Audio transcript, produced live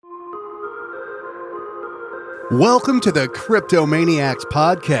Welcome to the Maniacs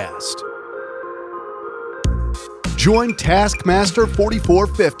podcast. Join Taskmaster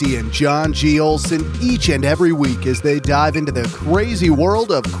 4450 and John G. Olson each and every week as they dive into the crazy world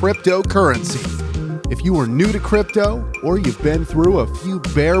of cryptocurrency. If you are new to crypto or you've been through a few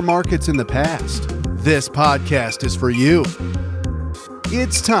bear markets in the past, this podcast is for you.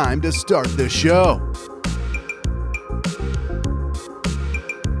 It's time to start the show.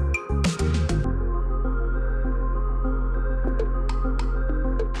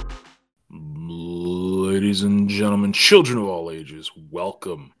 Ladies and gentlemen, children of all ages,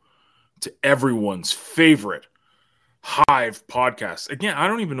 welcome to everyone's favorite Hive podcast. Again, I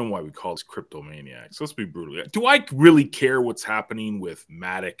don't even know why we call this Maniacs. Let's be brutal. Do I really care what's happening with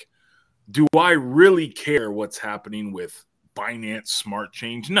Matic? Do I really care what's happening with Binance Smart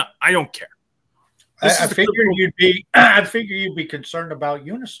Change? No, I don't care. I figure you'd be concerned about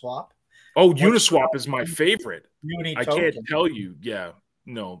Uniswap. Oh, Uniswap is my favorite. I can't tell you. Yeah.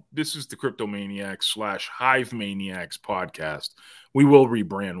 No, this is the Maniacs / Hive Maniacs podcast. We will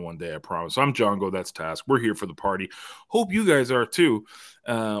rebrand one day, I promise. I'm Django, that's Task. We're here for the party. Hope you guys are too.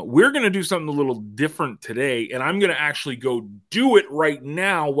 We're going to do something a little different today, and I'm going to actually go do it right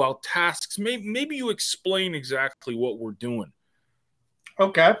now while Tasks, maybe you explain exactly what we're doing.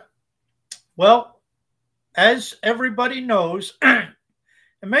 Okay. Well, as everybody knows, and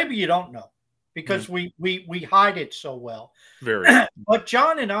maybe you don't know, because we hide it so well. Very. But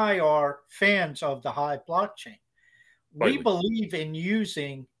John and I are fans of the Hive blockchain. We believe in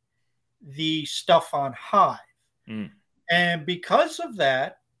using the stuff on Hive. And because of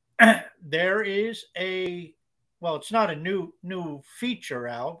that, there is it's not a new feature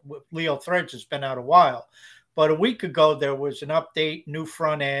out. Leo Threads has been out a while. But a week ago, there was an update, new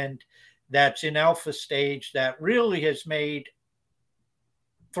front end that's in alpha stage that really has made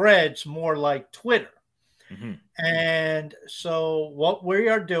Threads more like Twitter. And so what we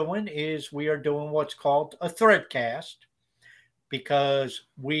are doing is we are doing what's called a threadcast, because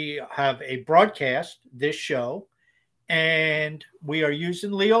we have a broadcast, this show, and we are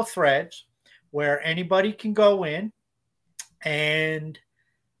using Leo Threads, where anybody can go in and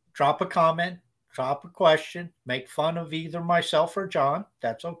drop a comment, drop a question, make fun of either myself or John.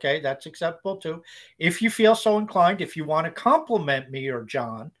 That's okay. That's acceptable too. If you feel so inclined, if you want to compliment me or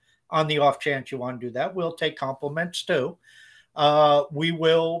John, on the off chance you want to do that, we'll take compliments too. We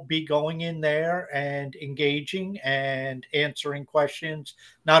will be going in there and engaging and answering questions,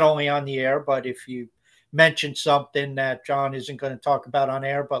 not only on the air, but if you mention something that John isn't going to talk about on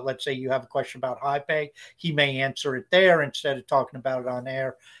air, but let's say you have a question about HiPay, he may answer it there instead of talking about it on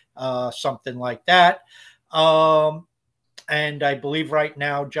air, something like that. And I believe right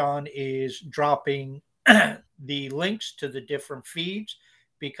now John is dropping the links to the different feeds,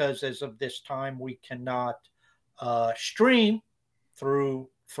 because as of this time, we cannot stream through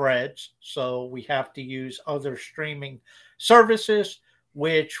Threads. So we have to use other streaming services,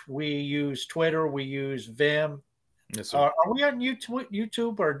 which we use Twitter, we use Vim. Yes, sir. Are we on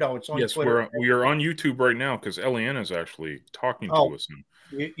YouTube or no? It's on Twitter. Yes, we are on YouTube right now because Eliana is actually talking to us.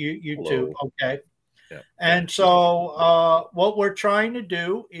 YouTube, okay. Yeah. And so what we're trying to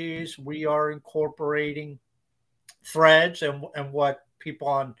do is we are incorporating Threads and what people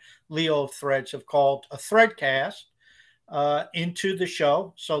on Leo Threads have called a threadcast into the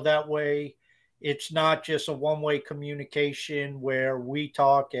show. So that way it's not just a one-way communication where we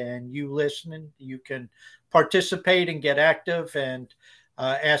talk and you listen. You can participate and get active and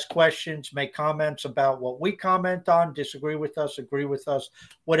ask questions, make comments about what we comment on, disagree with us, agree with us,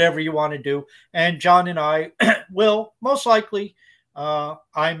 whatever you want to do. And John and I will most likely,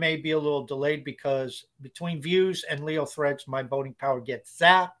 I may be a little delayed because between views and Leo Threads, my voting power gets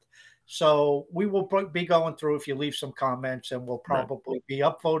zapped. So we will be going through if you leave some comments, and we'll probably be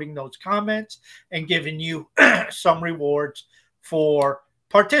upvoting those comments and giving you some rewards for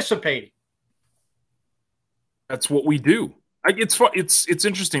participating. That's what we do. It's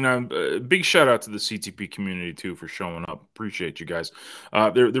interesting. Big shout out to the CTP community too for showing up. Appreciate you guys.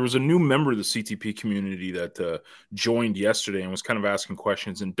 There was a new member of the CTP community that joined yesterday and was kind of asking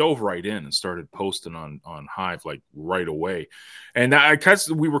questions and dove right in and started posting on Hive like right away. And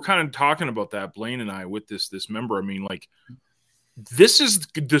we were kind of talking about that, Blaine and I, with this member. I mean, like this is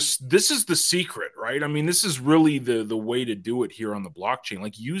the secret, right? I mean, this is really the way to do it here on the blockchain.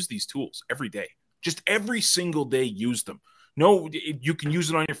 Like, use these tools every day, just every single day. Use them. No, you can use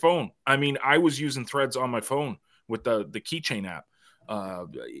it on your phone. I mean, I was using Threads on my phone with the Keychain app.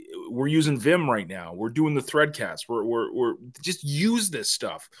 We're using Vim right now. We're doing the Threadcast. We're just use this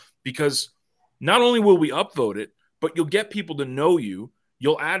stuff, because not only will we upvote it, but you'll get people to know you.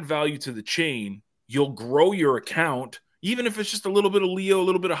 You'll add value to the chain. you'll grow your account, even if it's just a little bit of Leo, a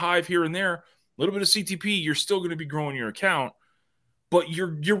little bit of Hive here and there, a little bit of CTP, you're still going to be growing your account. But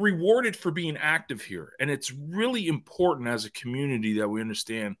you're rewarded for being active here. And it's really important as a community that we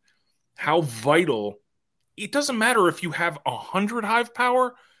understand how vital. It doesn't matter if you have 100 Hive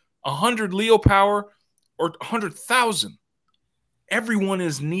power, 100 Leo power, or 100,000. Everyone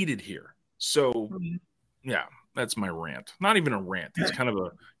is needed here. So, yeah, that's my rant. Not even a rant. It's kind of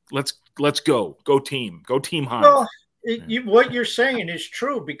a let's go team, Hive. Well, what you're saying is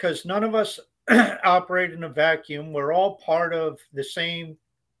true, because none of us operate in a vacuum. We're all part of the same.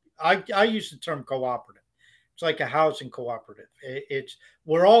 I use the term cooperative. It's like a housing cooperative.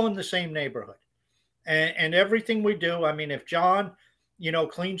 We're all in the same neighborhood, and everything we do. I mean, if John,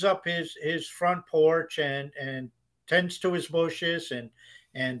 cleans up his front porch and tends to his bushes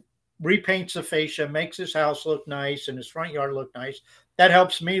and repaints the fascia, makes his house look nice and his front yard look nice, that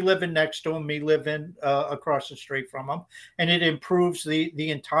helps me living next to him, me living across the street from him, and it improves the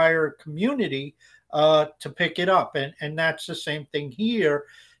entire community to pick it up. And that's the same thing here.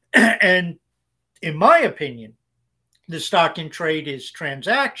 And in my opinion, the stock and trade is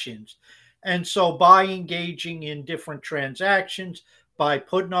transactions. And so by engaging in different transactions, by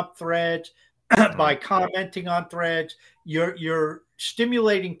putting up threads, by commenting on threads, you're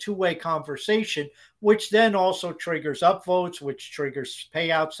stimulating two-way conversation, which then also triggers upvotes, which triggers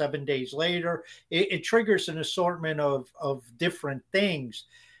payout 7 days later. It triggers an assortment of different things.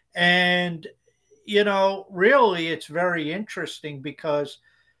 And, really it's very interesting, because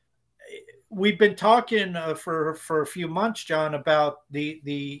we've been talking for a few months, John, about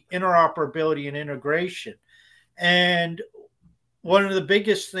the interoperability and integration. And one of the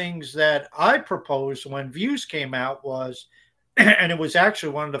biggest things that I proposed when Views came out was, and it was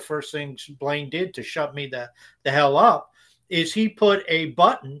actually one of the first things Blaine did to shut me the hell up, is he put a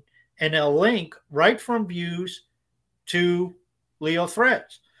button and a link right from Views to Leo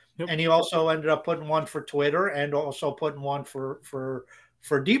Threads. Yep. And he also ended up putting one for Twitter and also putting one for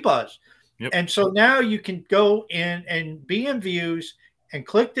DBuzz. Yep. And so now you can go in and be in Views and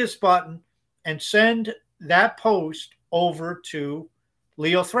click this button and send that post over to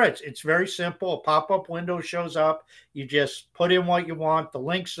Leo Threads. It's very simple. A pop-up window shows up. You just put in what you want. The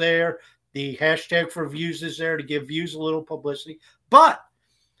link's there. The hashtag for Views is there to give Views a little publicity. But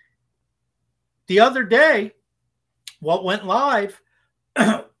the other day, what went live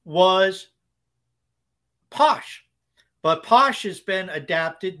was Posh. But Posh has been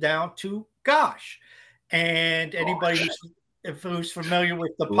adapted down to Gosh. And anybody who's familiar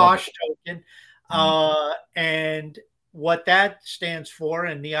with the Posh token, and what that stands for,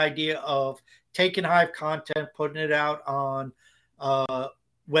 and the idea of taking Hive content, putting it out on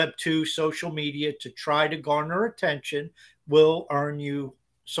Web2 social media to try to garner attention, will earn you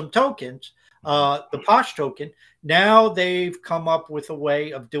some tokens, the Posh token. Now they've come up with a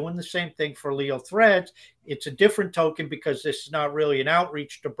way of doing the same thing for Leo Threads. It's a different token because this is not really an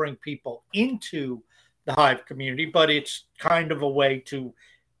outreach to bring people into the Hive community, but it's kind of a way to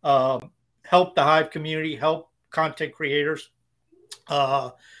help the Hive community, help content creators,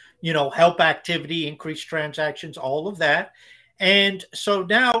 help activity, increase transactions, all of that. And so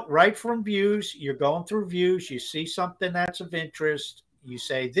now, right from Views, you're going through Views, you see something that's of interest, you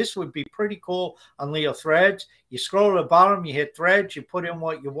say, this would be pretty cool on Leo Threads. You scroll to the bottom, you hit Threads, you put in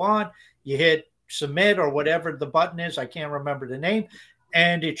what you want, you hit submit or whatever the button is, I can't remember the name,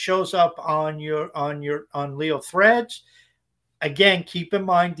 and it shows up on Leo Threads. Again, keep in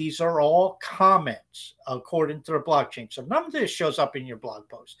mind, these are all comments according to the blockchain. So none of this shows up in your blog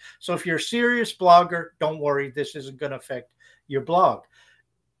post. So if you're a serious blogger, don't worry, this isn't going to affect your blog.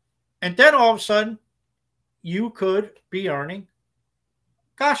 And then all of a sudden, you could be earning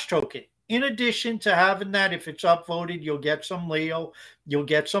Gosh token. In addition to having that, if it's upvoted, you'll get some Leo, you'll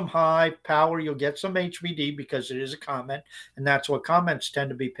get some Hive power, you'll get some HBD because it is a comment, and that's what comments tend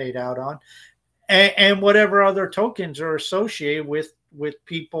to be paid out on. And whatever other tokens are associated with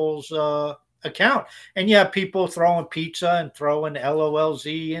people's account. And you have people throwing pizza and throwing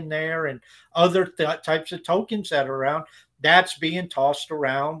LOLZ in there and other types of tokens that are around. That's being tossed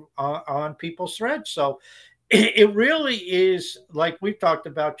around on people's threads. So it really is, like we've talked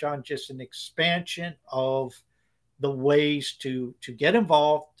about, John, just an expansion of the ways to get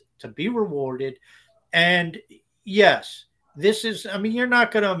involved, to be rewarded. And yes, this is, I mean, you're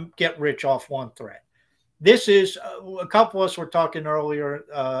not going to get rich off one thread. This is, a couple of us were talking earlier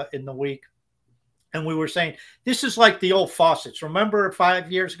in the week, and we were saying, this is like the old faucets. Remember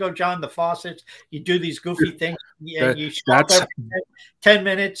 5 years ago, John, the faucets? You do these goofy things, and you stop every 10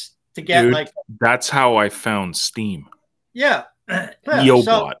 minutes to get, dude, that's how I found Steam. Yeah.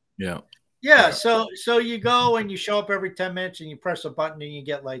 EOBot. Yeah. Yeah, so you go and you show up every 10 minutes and you press a button and you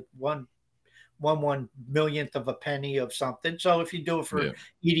get like one millionth of a penny of something. So if you do it for 80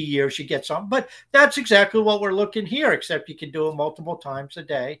 years, you get something. But that's exactly what we're looking here, except you can do it multiple times a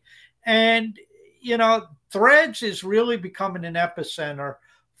day. And Threads is really becoming an epicenter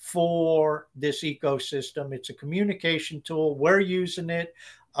for this ecosystem. It's a communication tool. We're using it.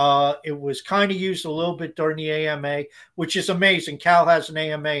 It was kind of used a little bit during the AMA, which is amazing. Cal has an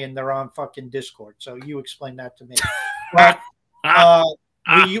AMA and they're on fucking Discord. So you explain that to me. But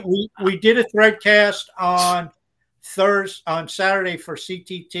we did a threadcast on Saturday for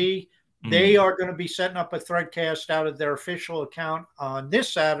CTT. They are going to be setting up a threadcast out of their official account on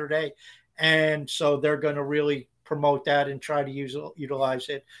this Saturday. And so they're going to really promote that and try to utilize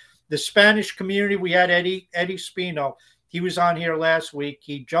it. The Spanish community, we had Eddie Spino. He was on here last week.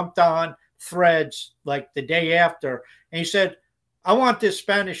 He jumped on Threads like the day after. And he said, I want this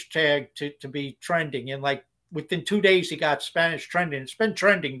Spanish tag to be trending. And like within 2 days, he got Spanish trending. It's been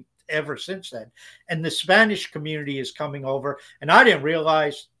trending ever since then. And the Spanish community is coming over. And I didn't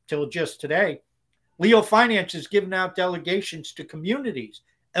realize till just today, Leo Finance is giving out delegations to communities,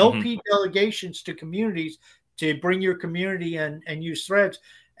 LP delegations to communities to bring your community and use Threads.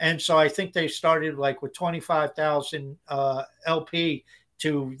 And so I think they started like with 25,000 LP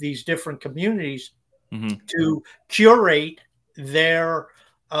to these different communities to curate their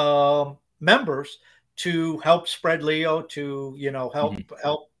members to help spread Leo, to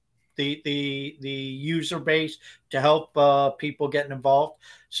help the user base, to help people getting involved.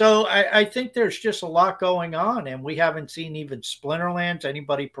 So I think there's just a lot going on, and we haven't seen even Splinterlands,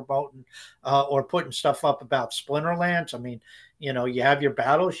 anybody promoting or putting stuff up about Splinterlands. I mean, you have your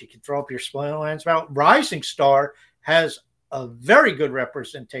battles, you can throw up your Splinterlands battle. Rising Star has a very good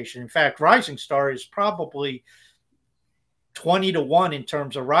representation. In fact, Rising Star is probably 20-1 in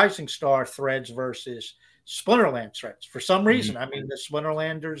terms of Rising Star threads versus Splinterland threads. For some reason, I mean, the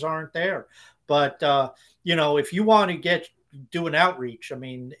Splinterlanders aren't there. But, if you want to do an outreach, I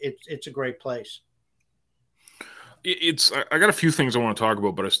mean, it's a great place. I got a few things I want to talk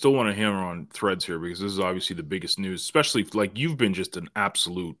about, but I still want to hammer on Threads here because this is obviously the biggest news, especially like you've been just an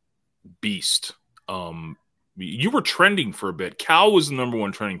absolute beast. You were trending for a bit. Cal was the number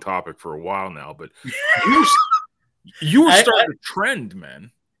one trending topic for a while now, but you were starting to trend, man.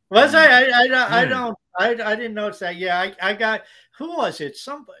 Was I didn't notice that. Yeah, I got, who was it?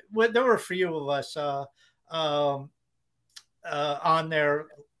 There were a few of us on there.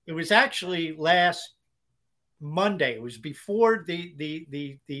 It was actually last Monday. It was before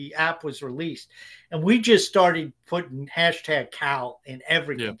the app was released, and we just started putting hashtag Cal in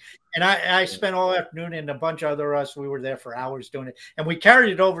everything. Yeah. And I spent all afternoon, and a bunch of us, we were there for hours doing it, and we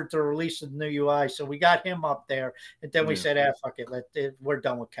carried it over to the release of the new UI. So we got him up there, and then we said, fuck it, we're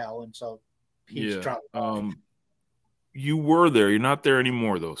done with Cal. And so he's trying. You were there. You're not there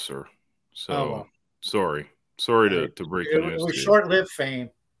anymore, though, sir. So sorry to break the news. It was short-lived fame.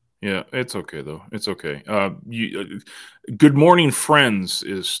 Yeah, it's okay though. It's okay. Good Morning Friends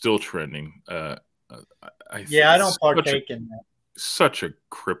is still trending. I don't partake in that. Such a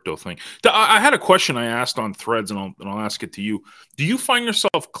crypto thing. I had a question I asked on Threads, and I'll ask it to you. Do you find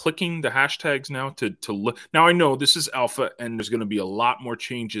yourself clicking the hashtags now to look? Now I know this is alpha, and there's going to be a lot more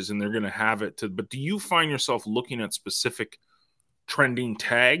changes, and they're going to have it. But do you find yourself looking at specific trending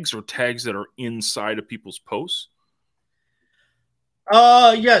tags or tags that are inside of people's posts?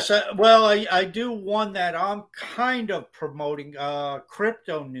 Yes. Well, I do one that I'm kind of promoting,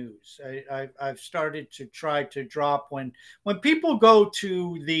 crypto news. I've started to try to drop when people go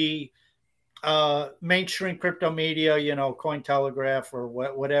to the mainstream crypto media, Cointelegraph or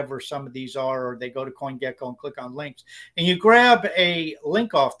whatever some of these are, or they go to CoinGecko and click on links, and you grab a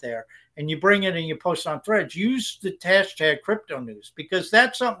link off there and you bring it and you post on Threads. Use the hashtag crypto news, because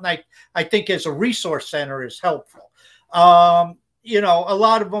that's something I think as a resource center is helpful. A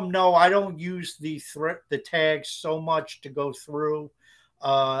lot of them know I don't use the tags so much to go through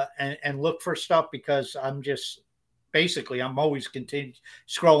and look for stuff, because I'm always continue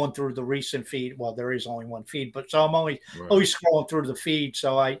scrolling through the recent feed. Well, there is only one feed, but so I'm always scrolling through the feed.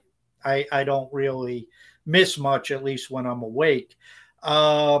 So I don't really miss much, at least when I'm awake.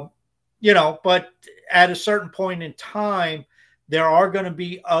 But at a certain point in time, there are going to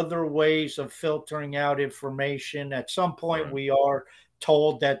be other ways of filtering out information. At some point, we are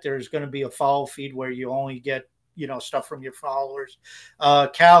told that there's going to be a follow feed where you only get, stuff from your followers.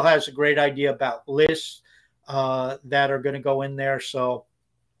 Cal has a great idea about lists that are going to go in there. So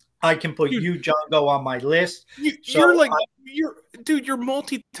I can put you, Django, on my list. You're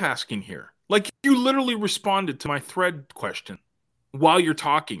multitasking here. Like, you literally responded to my thread question while you're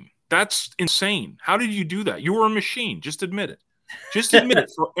talking. That's insane. How did you do that? You were a machine. Just admit it. Just admit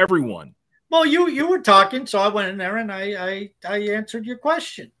it for everyone. Well, you were talking, so I went in there and I answered your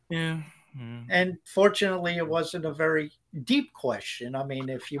question. Yeah. And fortunately, it wasn't a very deep question. I mean,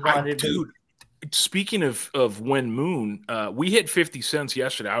 if you wanted to. Speaking of when Moon, we hit 50 cents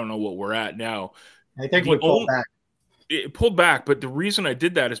yesterday. I don't know what we're at now. I think we pulled back. It pulled back, but the reason I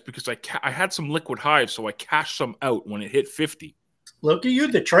did that is because I had some liquid hive, so I cashed some out when it hit 50. Look at you,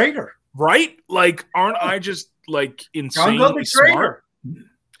 the trader. Right? Like, aren't I just like insanely smart?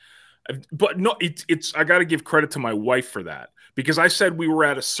 But no, it's I got to give credit to my wife for that, because I said we were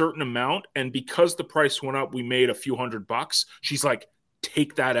at a certain amount, and because the price went up, we made a few $100. She's like,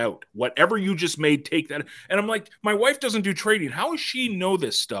 take that out. Whatever you just made, take that. And I'm like, my wife doesn't do trading. How does she know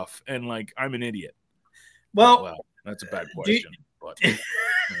this stuff? And like, I'm an idiot. Well, that's a bad question. But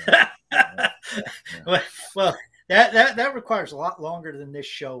well, that requires a lot longer than this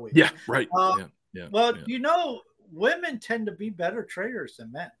show is. Yeah, right. Well, you know, women tend to be better traders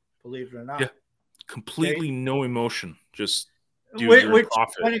than men, believe it or not. Yeah, completely no emotion. Just do your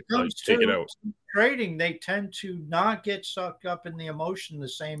profit. When it comes to take it out. Trading, they tend to not get sucked up in the emotion the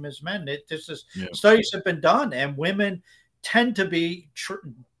same as men. Studies have been done, and women tend to be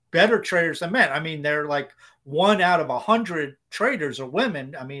better traders than men. I mean, they're like 1 out of 100 traders are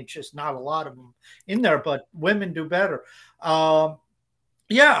women. I mean, it's just not a lot of them in there, but women do better. Yeah,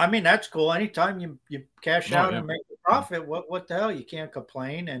 I mean, that's cool. Anytime you cash out and make a profit, what the hell? You can't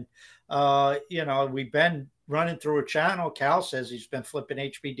complain. And you know, we've been running through a channel. Cal says he's been flipping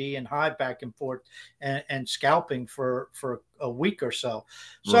HBD and high back and forth and scalping for a week or so.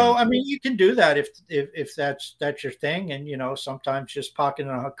 So, I mean, you can do that if that's your thing. And, you know, sometimes just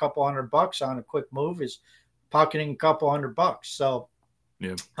pocketing a couple $100 on a quick move is pocketing a couple $100. So,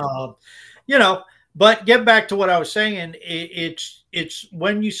 yeah, you know, but get back to what I was saying. It's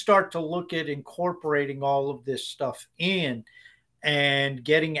when you start to look at incorporating all of this stuff in, and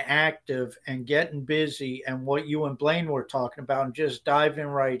getting active and getting busy, and what you and Blaine were talking about, and just diving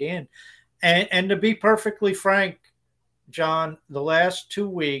right in. And to be perfectly frank, John, the last 2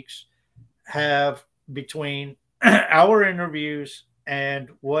 weeks have, between our interviews and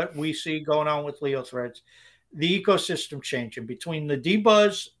what we see going on with Leo Threads, the ecosystem changing. Between the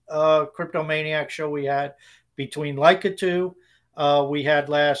D-Buzz Crypto Maniacs show we had, between Leica 2 we had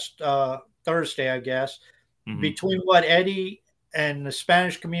last Thursday, I guess, between what Eddie and the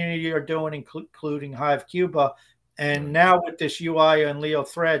Spanish community are doing, including Hive Cuba, and now with this UI and Leo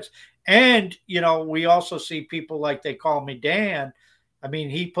Threads. And, you know, we also see people like They Call Me Dan. I mean,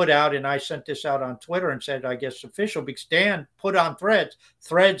 he put out, and I sent this out on Twitter and said, I guess official, because Dan put on Threads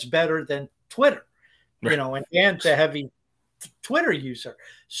better than Twitter, you know, and Dan's a heavy Twitter user.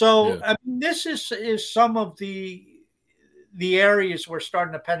 So, I mean, this is some of the areas we're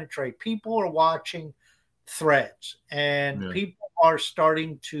starting to penetrate. People are watching Threads, and people are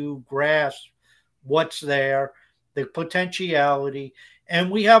starting to grasp what's there, the potentiality, and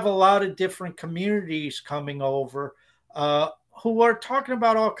we have a lot of different communities coming over who are talking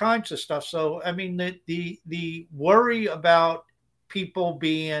about all kinds of stuff. So, I mean, the worry about people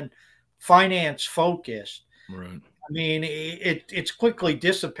being finance focused, right? I mean, it's quickly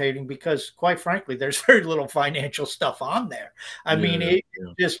dissipating, because, quite frankly, there's very little financial stuff on there. I mean, it's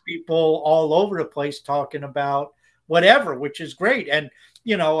just people all over the place talking about whatever, which is great. And,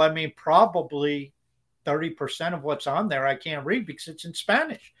 you know, I mean, probably 30% of what's on there I can't read because it's in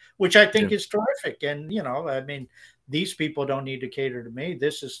Spanish, which I think is terrific. And, you know, I mean, these people don't need to cater to me.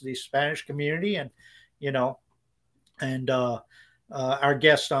 This is the Spanish community, and, you know, and our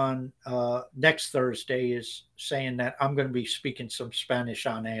guest on next Thursday is saying that I'm going to be speaking some Spanish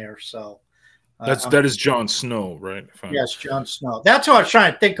on air. So that is Jon Snow, right? Yes, Jon Snow. That's what I was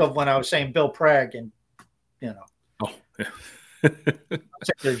trying to think of when I was saying Bill Bragg, and, you know. Oh, yeah.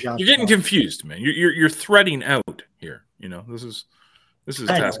 You're getting confused, man. You're threading out here. You know, this is a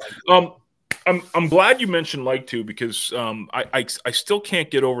task. I'm glad you mentioned Like To, because I still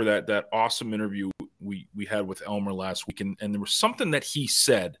can't get over that awesome interview we had with Elmer last week, and there was something that he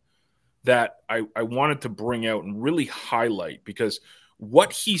said that I wanted to bring out and really highlight, because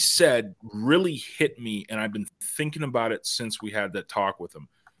what he said really hit me, and I've been thinking about it since we had that talk with him.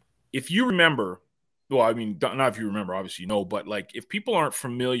 If you remember, well, I mean, not if you remember, obviously you know, but like, if people aren't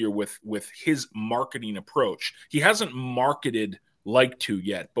familiar with his marketing approach, he hasn't marketed Like To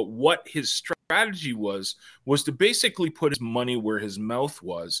yet, but what his strategy was to basically put his money where his mouth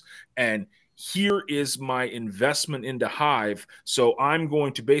was, and here is my investment into Hive. So I'm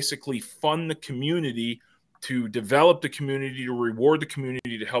going to basically fund the community, to develop the community, to reward the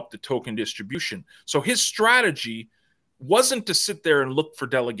community, to help the token distribution. So his strategy wasn't to sit there and look for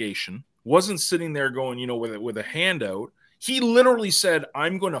delegation, wasn't sitting there going, you know, with a handout. He literally said,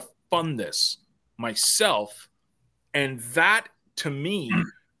 I'm going to fund this myself. And that, to me,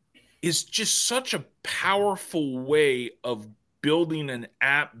 is just such a powerful way of building an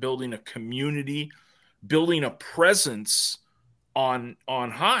app, building a community, building a presence on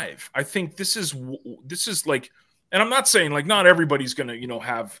Hive. I think this is like, and I'm not saying like not everybody's going to, you know,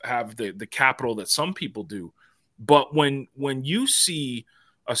 have the capital that some people do, but when you see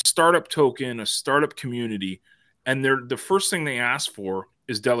a startup token, a startup community, and the first thing they ask for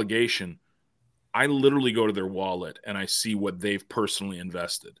is delegation, I literally go to their wallet and I see what they've personally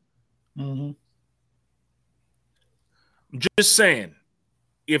invested. Mm-hmm. I'm just saying,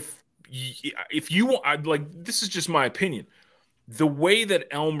 if you want, like, this is just my opinion. The way that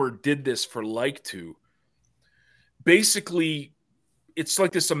Elmer did this for Like2, basically, it's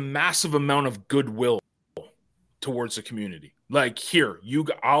like this a massive amount of goodwill towards the community. Like, here,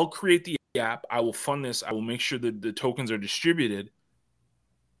 I'll create the app, I will fund this, I will make sure that the tokens are distributed.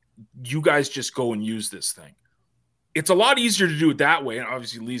 You guys just go and use this thing. It's a lot easier to do it that way, and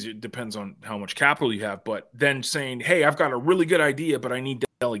obviously it depends on how much capital you have, but then saying, hey, I've got a really good idea, but I need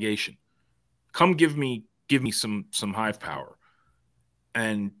delegation. Come give me some Hive power.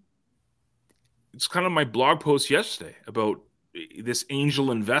 And it's kind of my blog post yesterday about this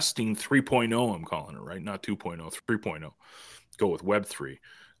angel investing 3.0, I'm calling it, right? Not 2.0, 3.0. Go with Web3.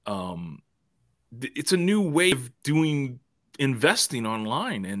 It's a new way of doing investing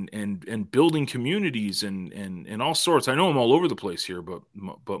online and building communities and all sorts. I know I'm all over the place here, but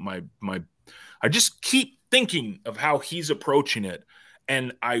I just keep thinking of how he's approaching it,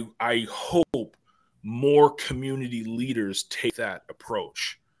 and I hope more community leaders take that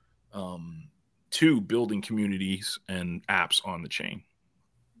approach to building communities and apps on the chain.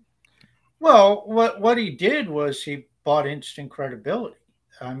 Well, what he did was he bought instant credibility.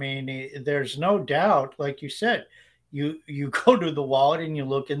 I mean, there's no doubt, like you said, you go to the wallet and you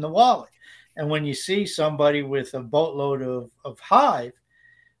look in the wallet. And when you see somebody with a boatload of Hive,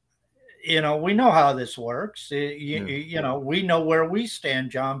 you know, we know how this works. You know, we know where we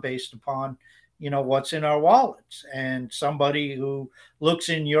stand, John, based upon, you know, what's in our wallets. And somebody who looks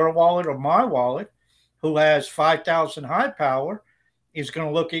in your wallet or my wallet who has 5,000 Hive power is going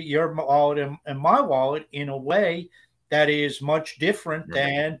to look at your wallet and my wallet in a way that is much different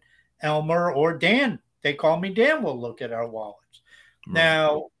than Elmer or Dan. They call me Dan will look at our wallets. Right.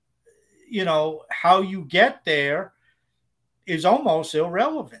 Now, you know, how you get there is almost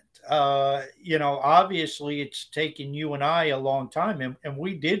irrelevant. You know, obviously it's taken you and I a long time, and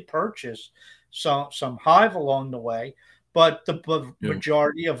we did purchase some Hive along the way, but the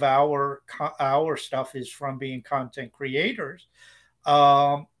majority of our stuff is from being content creators.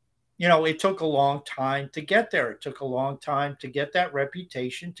 You know, it took a long time to get there. It took a long time to get that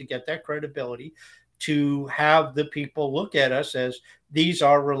reputation, to get that credibility, to have the people look at us as these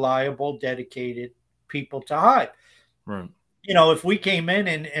are reliable, dedicated people to Hive. Right. You know, if we came in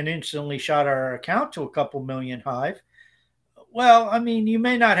and instantly shot our account to a couple million Hive, well, I mean, you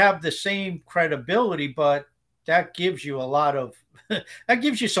may not have the same credibility, but that gives you a lot of, that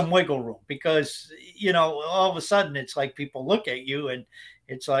gives you some wiggle room, because, you know, all of a sudden it's like people look at you and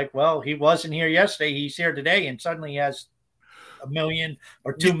it's like, well, he wasn't here yesterday, he's here today, and suddenly he has 1 million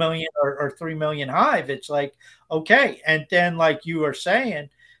or 2 million or 3 million Hive. It's like, okay. And then, like you were saying,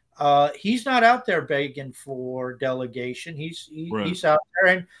 he's not out there begging for delegation. He's out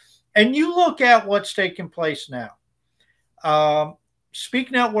there, and you look at what's taking place now.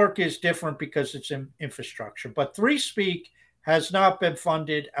 Speak Network is different because it's in infrastructure, but 3Speak has not been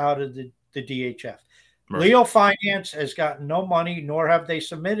funded out of the DHF. Right. Leo Finance has gotten no money, nor have they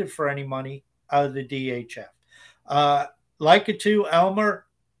submitted for any money out of the DHF. Like2, Elmer,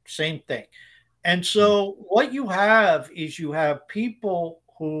 same thing. And so what you have is you have people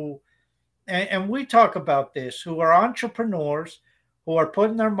who, and we talk about this, who are entrepreneurs, who are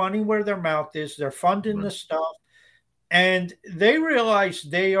putting their money where their mouth is. They're funding the stuff, and they realize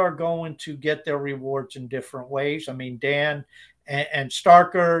they are going to get their rewards in different ways. I mean, Dan and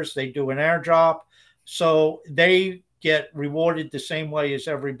Starkers, they do an airdrop, so they get rewarded the same way as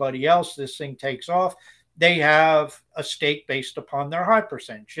everybody else. This thing takes off. They have a stake based upon their Hive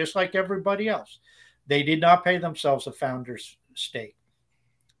percentage, just like everybody else. They did not pay themselves a founder's stake.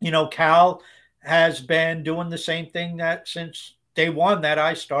 You know, Cal has been doing the same thing that since day one that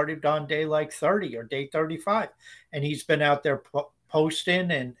I started on day like 30 or day 35. And he's been out there posting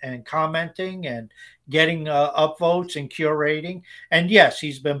and commenting and getting upvotes and curating. And yes,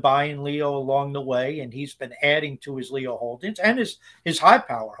 he's been buying Leo along the way, and he's been adding to his Leo holdings and his Hive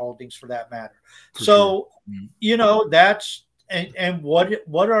power holdings for that matter. that's and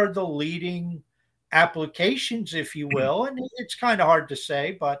what are the leading applications, if you will? And it's kind of hard to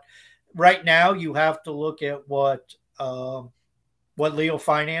say, but right now you have to look at what Leo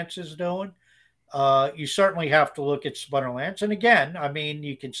Finance is doing. You certainly have to look at Sputterlands. And again, I mean,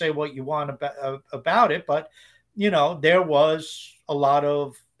 you can say what you want about it, but there was a lot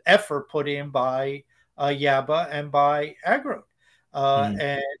of effort put in by Yaba and by Agro,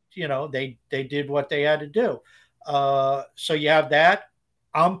 and they did what they had to do. So you have that.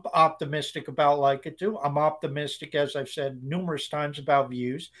 I'm optimistic about Leica too. I'm optimistic, as I've said numerous times, about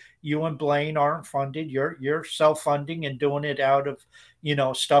Views. You and Blaine aren't funded. You're self-funding and doing it out of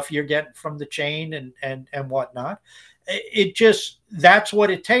stuff you're getting from the chain and whatnot. It just, that's what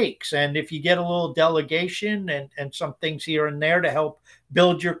it takes. And if you get a little delegation and some things here and there to help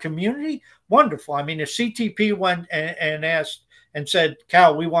build your community, wonderful. I mean, if CTP went and asked and said,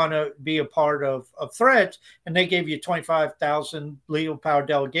 Cal, we want to be a part of Threads, and they gave you 25,000 legal power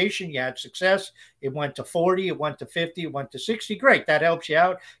delegation, you had success. It went to 40, it went to 50, it went to 60. Great. That helps you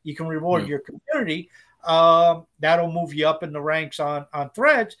out. You can reward your community. That'll move you up in the ranks on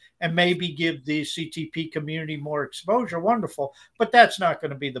Threads and maybe give the CTP community more exposure. Wonderful. But that's not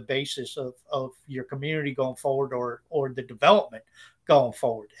going to be the basis of your community going forward or the development going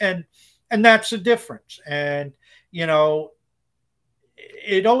forward. And that's the difference. And,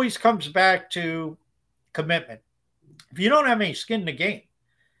 it always comes back to commitment. If you don't have any skin in the game,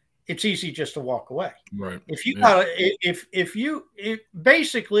 it's easy just to walk away. Right. If you got, if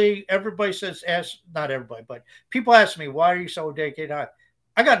basically everybody says, not everybody, but people ask me, why are you so dedicated?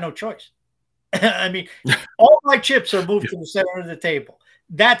 I got no choice. I mean, all my chips are moved to the center of the table.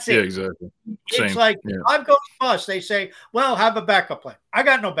 That's it. Yeah, exactly. It's like, I've gone bust. They say, well, have a backup plan. I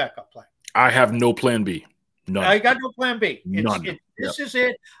got no backup plan. I have no plan B. None. I got no plan B. This is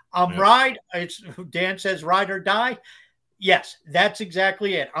it. Ride. Dan says ride or die. Yes, that's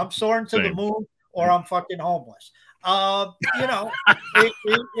exactly it. I'm soaring to the moon or I'm fucking homeless. That's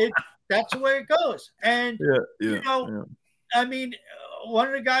the way it goes. And, I mean, one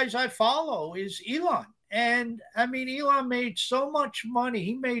of the guys I follow is Elon. And, I mean, Elon made so much money.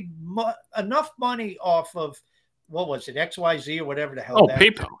 He made enough money off of, what was it, XYZ or whatever the hell.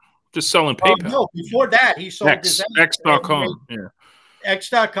 PayPal. Just selling PayPal. No, before that, he sold X.com.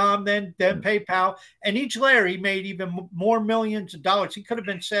 X.com, then PayPal. And each layer, he made even more millions of dollars. He could have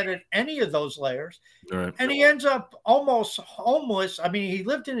been set at any of those layers. Right. And he ends up almost homeless. I mean, he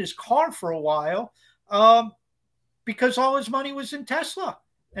lived in his car for a while because all his money was in Tesla.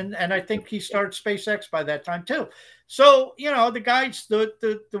 And I think he started SpaceX by that time, too. So, the guy's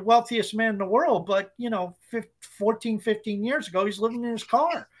the wealthiest man in the world. But, 14, 15 years ago, he's living in his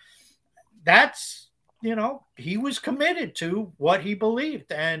car. That's, he was committed to what he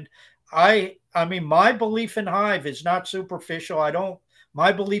believed. And I mean, my belief in Hive is not superficial.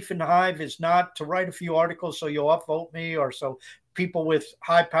 My belief in Hive is not to write a few articles so you'll upvote me or so people with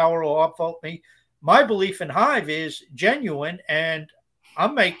high power will upvote me. My belief in Hive is genuine, and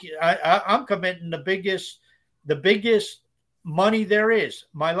I'm committing the biggest money there is,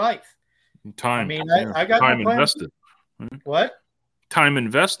 my life. Time. I mean, I got time no invested. What? Time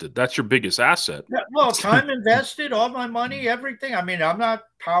invested. That's your biggest asset. Yeah, well, time invested, all my money, everything. I mean, I'm not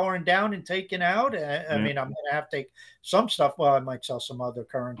powering down and taking out. I mean, I'm going to have to take some stuff. Well, I might sell some other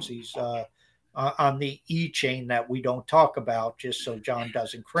currencies on the e-chain that we don't talk about, just so John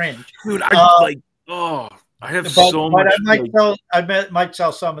doesn't cringe. Dude, I have so much. But I might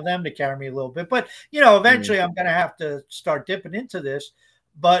sell some of them to carry me a little bit. But, eventually I'm going to have to start dipping into this.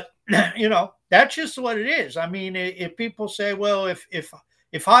 But, that's just what it is. I mean, if people say, well, if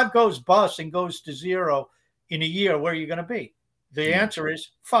Hive goes bust and goes to zero in a year, where are you going to be? The answer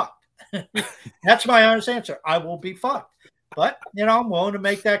is fucked. That's my honest answer. I will be fucked. But, I'm willing to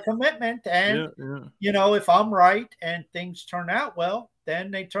make that commitment. And, if I'm right and things turn out well, then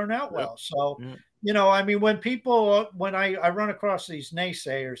they turn out well. So, I mean, when I run across these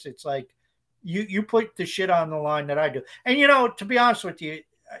naysayers, it's like you put the shit on the line that I do. And, to be honest with you,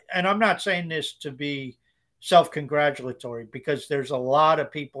 and I'm not saying this to be self-congratulatory, because there's a lot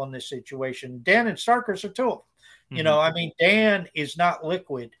of people in this situation. Dan and Starkers are two of them. I mean, Dan is not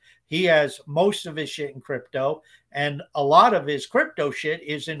liquid. He has most of his shit in crypto, and a lot of his crypto shit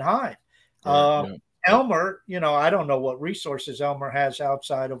is in Hive. Elmer, I don't know what resources Elmer has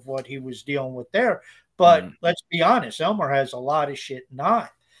outside of what he was dealing with there, but let's be honest, Elmer has a lot of shit in Hive.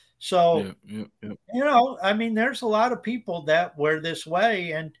 So, I mean, there's a lot of people that were this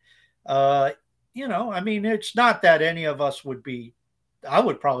way. And, I mean, it's not that any of us would be I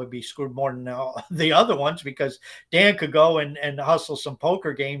would probably be screwed more than the other ones, because Dan could go and hustle some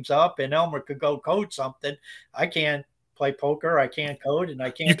poker games up, and Elmer could go code something. I can't play poker, I can't code, and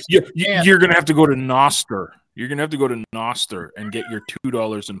I can't. You're going to have to go to Noster. You're going to have to go to Noster and get your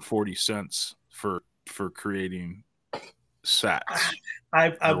 $2.40 for creating sats.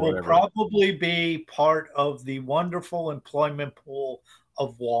 I will probably be part of the wonderful employment pool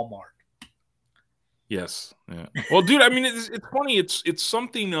of Walmart. Yes. Yeah. Well, dude, I mean, it's funny. It's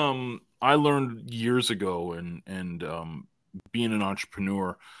something I learned years ago, and being an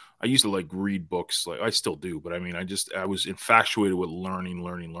entrepreneur, I used to like read books, like I still do, but I mean, I was infatuated with learning.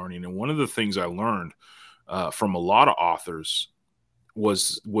 And one of the things I learned from a lot of authors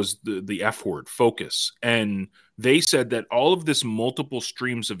was the F word, focus. And they said that all of this multiple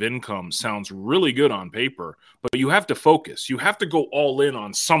streams of income sounds really good on paper, but you have to focus. You have to go all in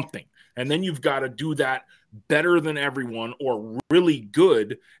on something. And then you've got to do that better than everyone, or really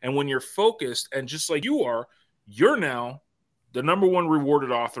good. And when you're focused, and just like you are, you're now the number one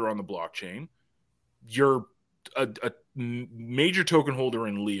rewarded author on the blockchain. You're a major token holder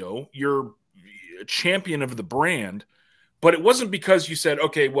in Leo. You're a champion of the brand. But it wasn't because you said,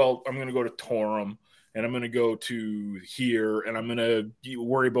 okay, well, I'm going to go to Torum, and I'm going to go to here, and I'm going to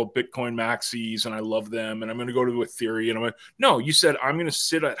worry about Bitcoin maxis, and I love them, and I'm going to go to Ethereum. And no, you said, I'm going to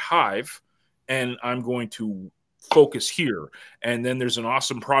sit at Hive, and I'm going to focus here. And then there's an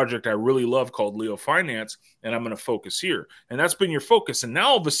awesome project I really love called Leo Finance, and I'm going to focus here. And that's been your focus. And now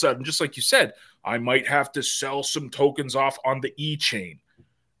all of a sudden, just like you said, I might have to sell some tokens off on the E-chain.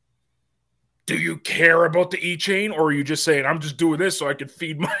 Do you care about the E-chain, or are you just saying, I'm just doing this so I can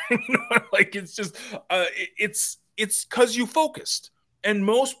feed my, like, it's just, it's because you focused. And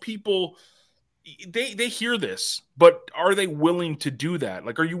most people, they hear this, but are they willing to do that?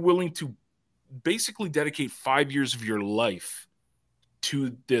 Like, are you willing to basically dedicate 5 years of your life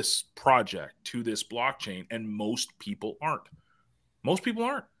to this project, to this blockchain? And most people aren't. Most people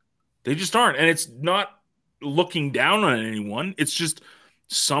aren't. They just aren't. And it's not looking down on anyone. It's just,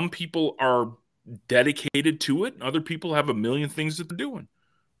 some people are dedicated to it. Other people have a million things that they're doing,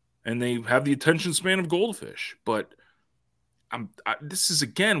 and they have the attention span of goldfish. But this is,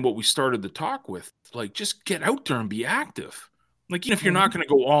 again, what we started the talk with. Like, just get out there and be active. Like, even if you're not going to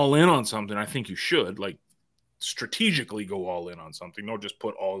go all in on something, I think you should, like, strategically go all in on something. Don't just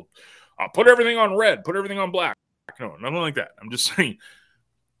put everything on red, put everything on black. No, nothing like that. I'm just saying,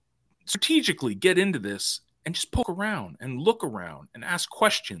 strategically get into this and just poke around and look around and ask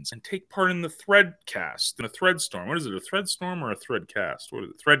questions and take part in the threadcast and a thread storm. What is it, a thread storm or a threadcast? What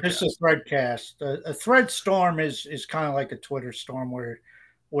is it? Threadcast. This is a threadcast. A thread storm is kind of like a Twitter storm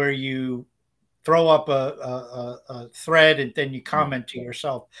where you throw up a thread and then you comment to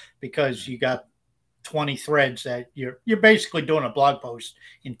yourself, because you got 20 threads that you're basically doing a blog post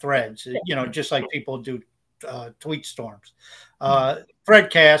in threads, just like people do tweet storms.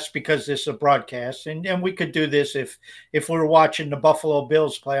 Threadcast, because this is a broadcast, and we could do this if we were watching the Buffalo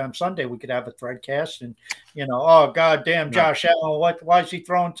Bills play on Sunday. We could have a threadcast, and oh goddamn, Josh Allen, why is he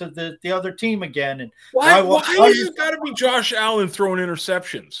throwing to the other team again? And why has it got to be Josh Allen throwing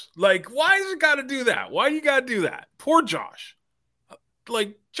interceptions? Like, why has it got to do that? Why you got to do that? Poor Josh.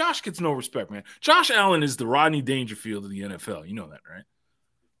 Like, Josh gets no respect, man. Josh Allen is the Rodney Dangerfield of the NFL. You know that, right?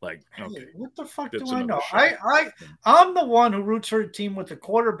 Like, okay, what the fuck do I know? I'm the one who roots for a team with a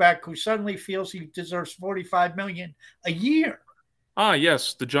quarterback who suddenly feels he deserves $45 million a year. Ah,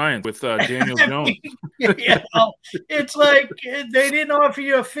 yes, the Giants with Daniel Jones. It's like they didn't offer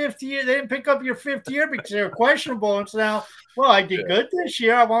you a fifth year. They didn't pick up your fifth year because they were questionable. And so now, well, I did good this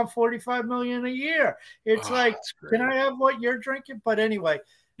year. I want $45 million a year. It's like, can I have what you're drinking? But anyway,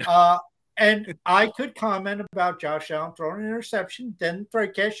 and I could comment about Josh Allen throwing an interception. Then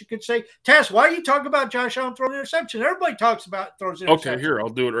Threadcast, you could say, Tess, why are you talking about Josh Allen throwing an interception? Everybody talks about throws an interception. Okay, here, I'll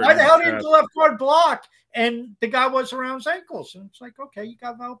do it right now. Why the hell didn't the left guard block? And the guy was around his ankles. And it's like, okay, you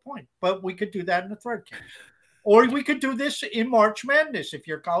got a valid point. But we could do that in the Threadcast. Or we could do this in March Madness if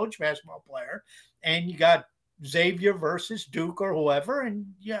you're a college basketball player and you got Xavier versus Duke or whoever. And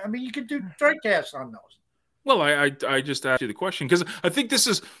yeah, I mean, you could do Threadcasts on those. Well, I just asked you the question because I think this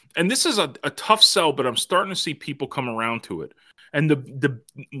is a tough sell, but I'm starting to see people come around to it. And the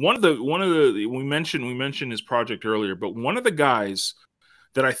one of the we mentioned his project earlier, but one of the guys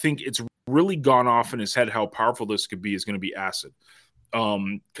that I think it's really gone off in his head how powerful this could be is going to be Acid,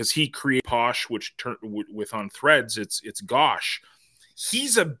 because he created Posh, which with on Threads it's Gosh.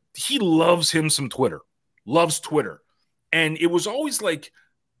 He loves him some Twitter, loves Twitter, and it was always like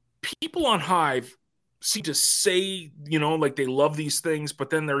people on Hive seem to say, like they love these things, but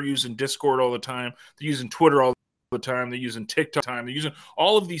then they're using Discord all the time. They're using Twitter all the time, they're using TikTok time, they're using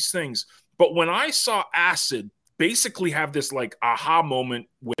all of these things. But when I saw Acid basically have this like aha moment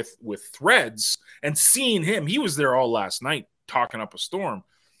with Threads and seeing him, he was there all last night talking up a storm.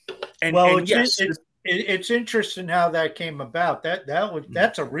 And, well, and yes, it's interesting how that came about.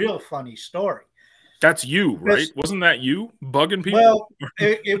 That's a real funny story. That's you, right? Wasn't that you bugging people? Well,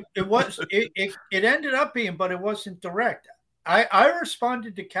 it ended up being, but it wasn't direct. I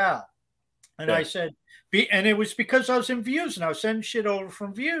responded to Cal, and I said, and it was because I was in Views and I was sending shit over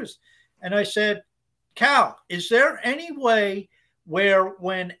from Views, and I said, Cal, is there any way where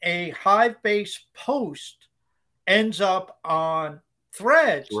when a Hive-based post ends up on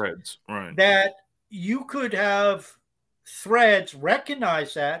Threads, right, that you could have Threads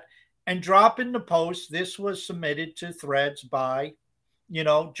recognize that and drop in the post, this was submitted to Threads by,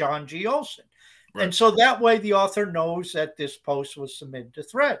 John G. Olson. Right. And so that way the author knows that this post was submitted to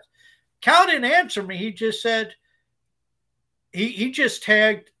Threads. Cal didn't answer me. He just said, he just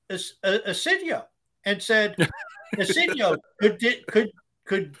tagged Asidio and said, Asidio,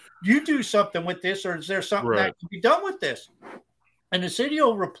 could you do something with this, or is there something that can be done with this? And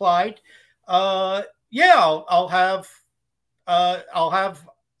Asidio replied, yeah, I'll have,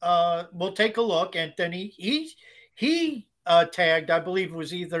 we'll take a look. And then he tagged, I believe it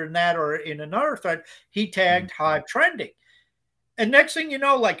was either in that or in another thread, he tagged Hive Trending. And next thing you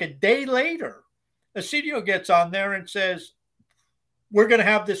know, like a day later, Asidio gets on there and says, we're going to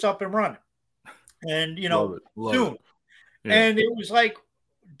have this up and running. And, Love soon. It. Yeah. And it was like,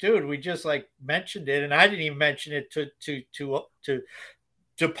 dude, we just like mentioned it. And I didn't even mention it to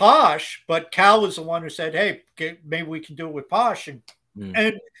Posh, but Cal was the one who said, hey, maybe we can do it with Posh. And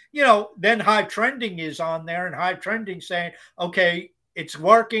then Hive Trending is on there, and Hive Trending saying, okay, it's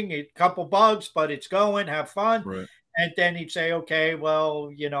working, a couple bugs, but it's going, have fun. Right. And then he'd say, okay, well,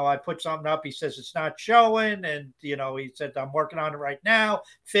 I put something up. He says it's not showing. And, he said, I'm working on it right now,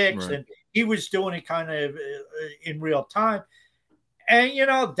 fix. Right. And he was doing it kind of in real time. And,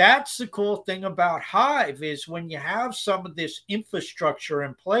 that's the cool thing about Hive is when you have some of this infrastructure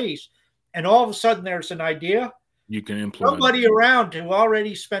in place and all of a sudden there's an idea, you can implement. Somebody around who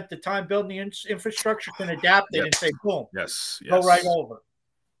already spent the time building the infrastructure can adapt it and say, boom, go right over.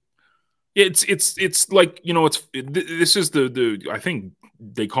 It's like, this is the I think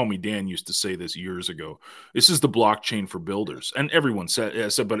they call me Dan used to say this years ago. This is the blockchain for builders. And everyone said,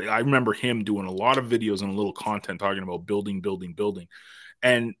 but I remember him doing a lot of videos and a little content talking about building.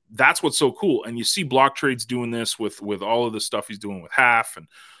 And that's what's so cool. And you see Block Trades doing this with all of the stuff he's doing with Half, and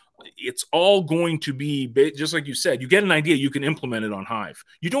it's all going to be just like you said. You get an idea, you can implement it on Hive.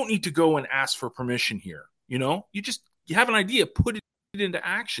 You don't need to go and ask for permission here. You have an idea, put it into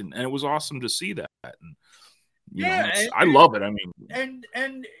action, and it was awesome to see that. And I love it. I mean,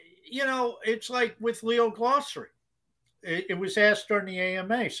 and it's like with Leo Glossary. It was asked during the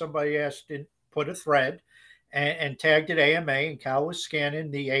AMA. Somebody asked to put a thread and tagged it AMA, and Cal was scanning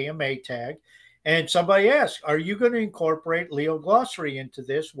the AMA tag. And somebody asked, are you going to incorporate Leo Glossary into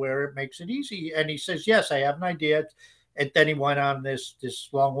this where it makes it easy? And he says, yes, I have an idea. And then he went on this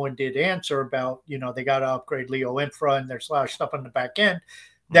long-winded answer about, they got to upgrade Leo Infra and there's a lot of stuff on the back end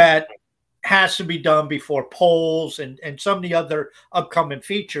that has to be done before polls and some of the other upcoming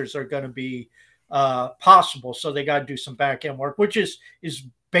features are going to be possible. So they got to do some back end work, which is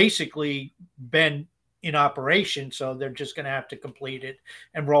basically been in operation. So they're just going to have to complete it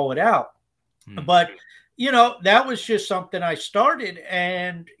and roll it out. But, that was just something I started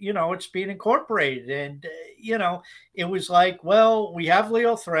and, it's being incorporated. And, it was like, well, we have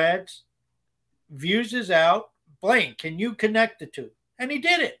Leo Threads, Views is out. Blaine, can you connect the two? And he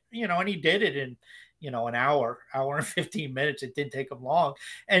did it, and he did it in, an hour and 15 minutes. It didn't take him long.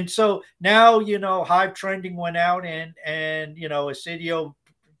 And so now, Hive Trending went out and Asidio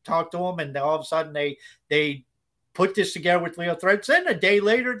talked to him, and all of a sudden they put this together with Leo Threads. Then a day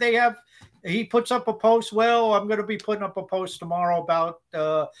later, he puts up a post. Well, I'm going to be putting up a post tomorrow about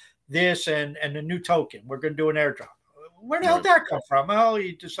this and a new token. We're going to do an airdrop. Where the hell did that come from? Well,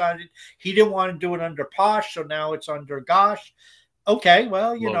 he decided he didn't want to do it under Posh, so now it's under Gosh. Okay,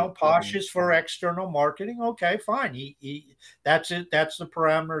 well, Posh is for external marketing. Okay, fine. He that's it. That's the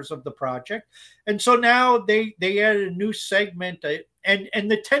parameters of the project. And so now they added a new segment,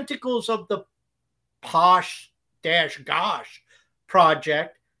 and the tentacles of the Posh-Gosh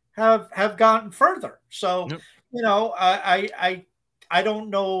project have gotten further. So, I don't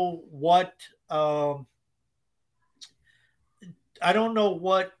know what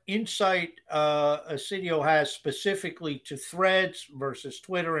insight Asidio has specifically to Threads versus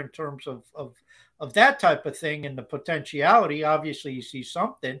Twitter in terms of of that type of thing and the potentiality. Obviously, he sees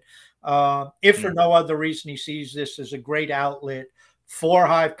something. If for no other reason, he sees this as a great outlet for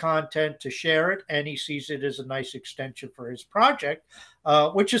Hive content to share it, and he sees it as a nice extension for his project,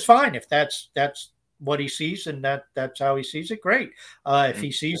 which is fine if that's what he sees and that's how he sees it. Great. If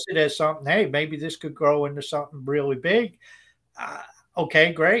he sees it as something, hey, maybe this could grow into something really big.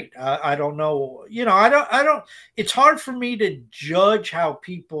 Okay, great. I don't know. I don't. It's hard for me to judge how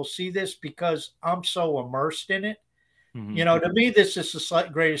people see this because I'm so immersed in it. To me, this is the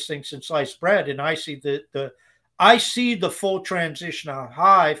greatest thing since sliced bread, and I see the full transition on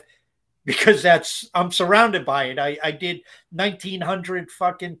Hive because I'm surrounded by it. I did 1,900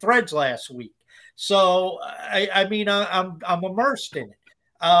 fucking threads last week, so I'm immersed in it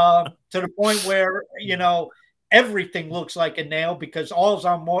to the point where everything looks like a nail because all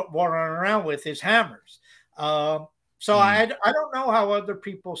I'm running around with is hammers. I don't know how other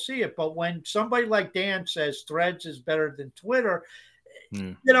people see it, but when somebody like Dan says Threads is better than Twitter,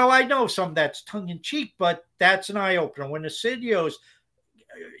 I know some of that's tongue in cheek, but that's an eye opener. When Asidio's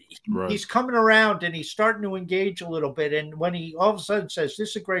he's coming around and he's starting to engage a little bit, and when he all of a sudden says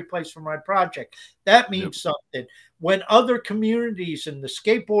this is a great place for my project, that means something. When other communities in the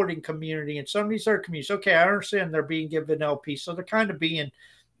skateboarding community and some of these other communities, okay, I understand they're being given LP, so they're kind of being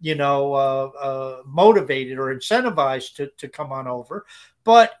motivated or incentivized to come on over.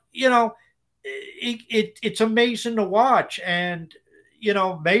 But, it's amazing to watch. And,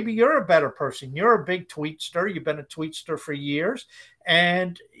 maybe you're a better person. You're a big tweetster. You've been a tweetster for years.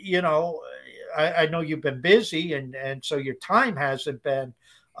 And, I know you've been busy and so your time hasn't been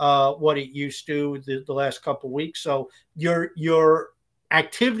what it used to the last couple of weeks. So your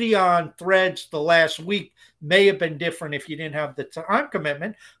activity on Threads the last week may have been different if you didn't have the time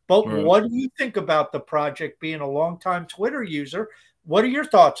commitment. But what do you think about the project being a longtime Twitter user? What are your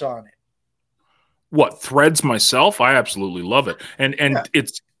thoughts on it? What, Threads myself? I absolutely love it. And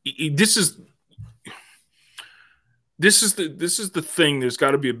this is the thing. There's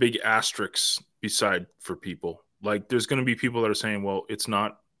got to be a big asterisk beside for people. Like there's going to be people that are saying, well, it's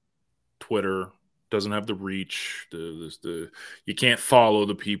not Twitter, doesn't have the reach, you can't follow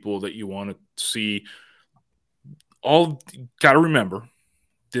the people that you want to see. Got to remember,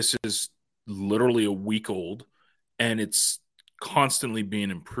 this is literally a week old and it's constantly being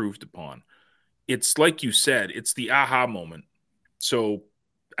improved upon. It's like you said, it's the aha moment. So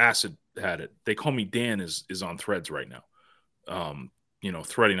Acid had it. They call me Dan is on Threads right now.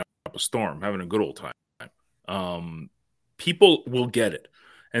 Threading up a storm, having a good old time. People will get it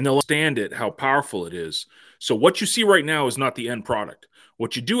and they'll understand it, how powerful it is. So what you see right now is not the end product.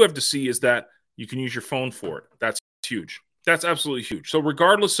 What you do have to see is that you can use your phone for it. That's huge. That's absolutely huge. So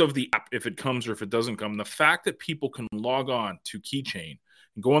regardless of the app, if it comes or if it doesn't come, the fact that people can log on to Keychain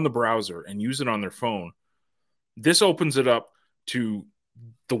and go on the browser and use it on their phone, this opens it up to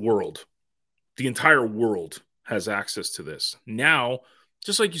the world. The entire world has access to this. Now,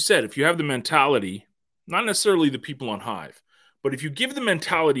 just like you said, if you have the mentality, not necessarily the people on Hive, but if you give the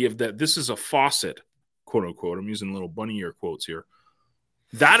mentality of that this is a faucet, quote unquote, I'm using little bunny ear quotes here,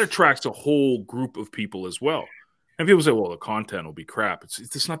 that attracts a whole group of people as well. And people say, well, the content will be crap.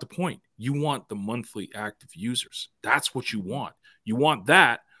 It's not the point. You want the monthly active users. That's what you want. You want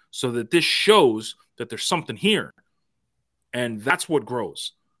that so that this shows that there's something here. And that's what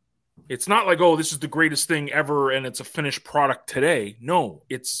grows. It's not like, oh, this is the greatest thing ever and it's a finished product today. No,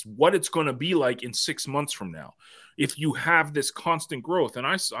 it's what it's going to be like in 6 months from now. If you have this constant growth, and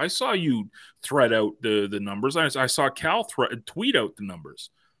I saw you thread out the numbers. I saw Cal tweet out the numbers.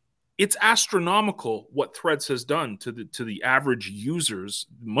 It's astronomical what Threads has done to the average users,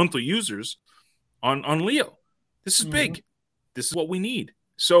 monthly users on Leo. This is big. This is what we need.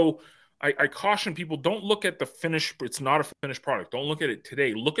 So I caution people, don't look at the finish. It's not a finished product. Don't look at it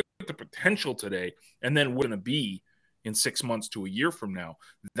today. Look at the potential today and then what's going to be in 6 months to a year from now.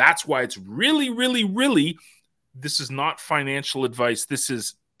 That's why it's really, really, really, this is not financial advice. This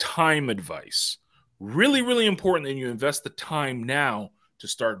is time advice. Really, really important that you invest the time now to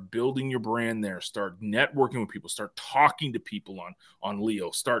start building your brand there, start networking with people, start talking to people on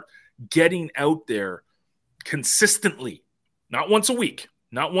Leo, start getting out there consistently, not once a week,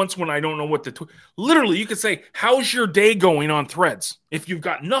 not once when I don't know what to literally, you could say, how's your day going on Threads? If you've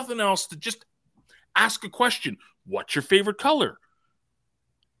got nothing else, to just ask a question. What's your favorite color?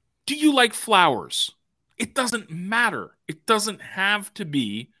 Do you like flowers? It doesn't matter. It doesn't have to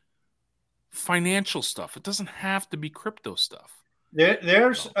be financial stuff. It doesn't have to be crypto stuff.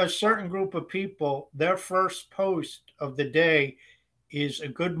 There's a certain group of people, their first post of the day is a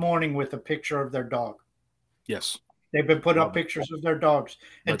good morning with a picture of their dog. Yes. They've been putting up pictures of their dogs.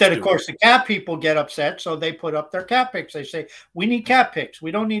 And then, of course, the cat people get upset, so they put up their cat pics. They say, we need cat pics.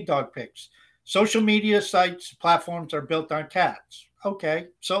 We don't need dog pics. Social media sites, platforms are built on cats. Okay,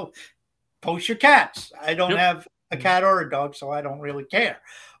 so post your cats. I don't have a cat or a dog, so I don't really care.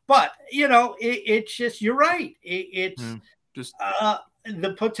 But, it's just, you're right. It's just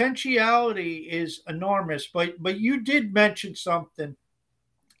the potentiality is enormous. But you did mention something,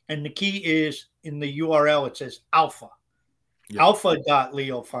 and the key is in the URL, it says alpha. Yep.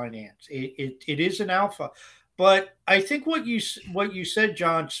 Alpha.leo finance. It is an alpha. But I think what you said,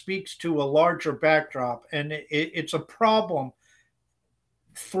 John, speaks to a larger backdrop, and it's a problem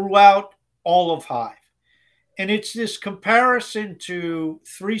throughout all of Hive. And it's this comparison to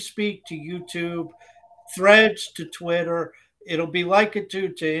ThreeSpeak to YouTube, Threads to Twitter. It'll be like it to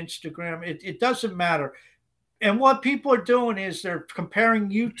Instagram. It doesn't matter. And what people are doing is they're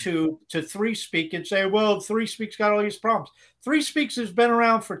comparing YouTube to ThreeSpeak and say, well, ThreeSpeak's got all these problems. ThreeSpeaks has been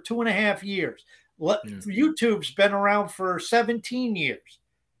around for 2.5 years. YouTube's been around for 17 years.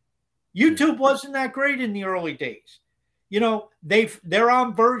 YouTube wasn't that great in the early days. They're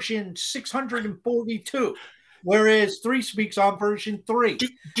on version 642, whereas ThreeSpeak's on version 3.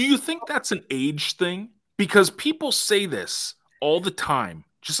 Do you think that's an age thing? Because people say this all the time,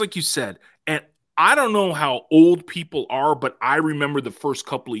 just like you said, and I don't know how old people are, but I remember the first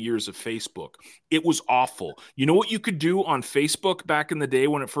couple of years of Facebook. It was awful. You know what you could do on Facebook back in the day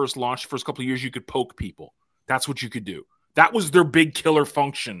when it first launched? First couple of years, you could poke people. That's what you could do. That was their big killer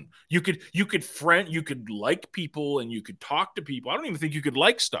function. You could like people and you could talk to people. I don't even think you could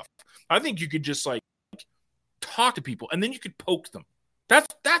like stuff. I think you could just like talk to people and then you could poke them.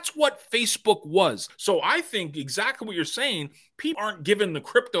 That's what Facebook was. So I think exactly what you're saying. People aren't giving the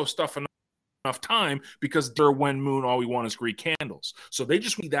crypto stuff enough time because they're when moon, all we want is Greek candles. So they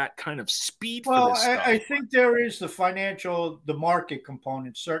just need that kind of speed for this stuff. I think there is the market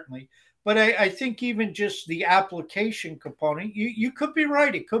component, certainly. But I think even just the application component, you could be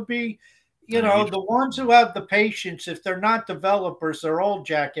right. It could be, the ones who have the patience, if they're not developers, they're old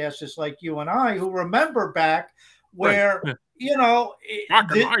jackasses like you and I who remember back where, back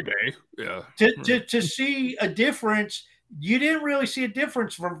in my day, to see a difference. You didn't really see a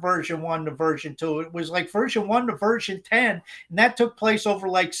difference from version 1 to version 2. It was like version 1 to version 10, and that took place over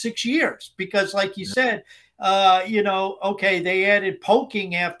like 6 years because, like you said, they added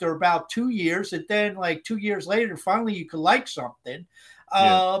poking after about 2 years, and then like 2 years later, finally you could like something.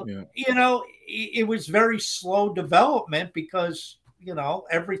 It was very slow development because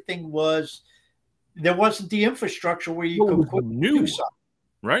everything there wasn't the infrastructure where you could put new stuff.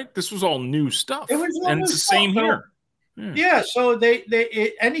 Right? This was all new stuff. It's the same here. Yeah, so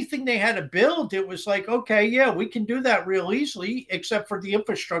anything they had to build, it was like, okay, yeah, we can do that real easily, except for the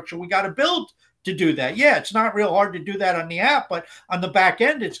infrastructure we got to build to do that. Yeah, it's not real hard to do that on the app, but on the back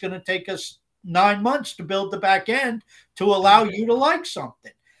end, it's going to take us 9 months to build the back end to allow you to like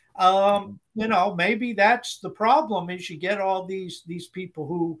something. Maybe that's the problem is you get all these people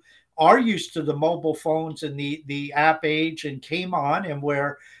who are used to the mobile phones and the app age and came on and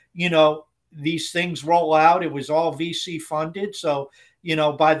where, these things roll out. It was all VC funded. So,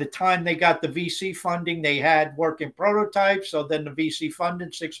 by the time they got the VC funding, they had working prototypes. So then the VC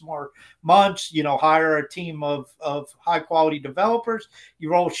funded 6 more months, hire a team of high quality developers.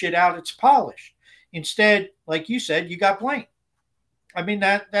 You roll shit out, it's polished. Instead, like you said, you got blamed. I mean,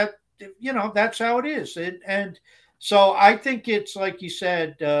 that's how it is. And so I think it's like you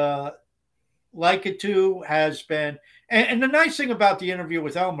said, like it too has been. And the nice thing about the interview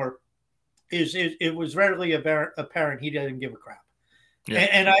with Elmer is it was readily apparent he didn't give a crap. Yeah.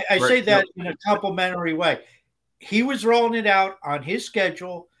 And I say that in a complimentary way. He was rolling it out on his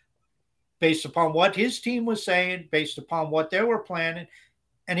schedule based upon what his team was saying, based upon what they were planning,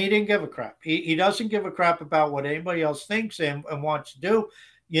 and he didn't give a crap. He doesn't give a crap about what anybody else thinks and wants to do.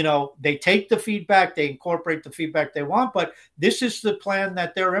 They take the feedback, they incorporate the feedback they want, but this is the plan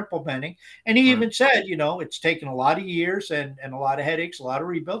that they're implementing. And he even said, it's taken a lot of years and a lot of headaches, a lot of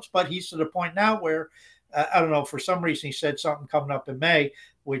rebuilds, but he's to the point now where, I don't know, for some reason he said something coming up in May,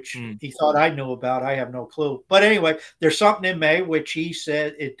 which he thought I knew about. I have no clue. But anyway, there's something in May, which he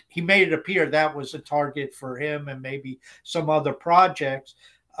said he made it appear that was a target for him and maybe some other projects.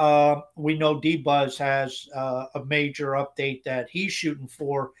 We know D-Buzz has a major update that he's shooting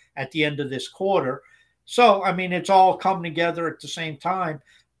for at the end of this quarter. So, I mean, it's all come together at the same time.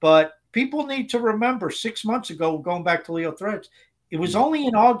 But people need to remember 6 months ago, going back to Leo Threads, it was only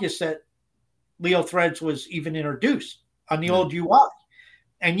in August that Leo Threads was even introduced on the old UI.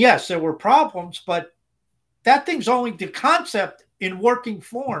 And yes, there were problems, but that thing's only the concept in working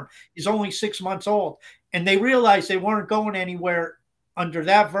form is only 6 months old. and they realized they weren't going anywhere under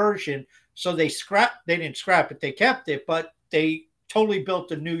that version. So they didn't scrap it. They kept it, but they totally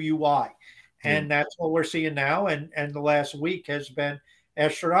built a new UI. And that's what we're seeing now. And the last week has been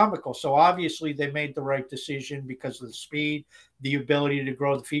astronomical. So obviously they made the right decision because of the speed, the ability to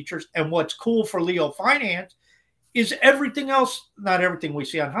grow the features. And what's cool for Leo Finance is everything else, not everything we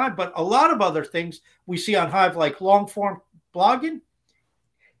see on Hive, but a lot of other things we see on Hive, like long form blogging,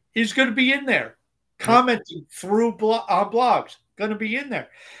 is going to be in there. Commenting through on blogs, going to be in there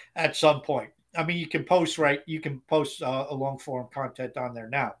at some point. I mean, you can post a long form content on there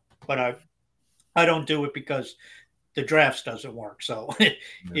now, but I don't do it because the drafts doesn't work. So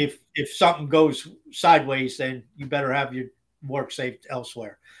if something goes sideways, then you better have your work saved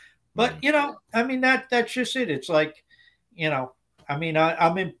elsewhere. But I mean, that's just it. It's like, I mean,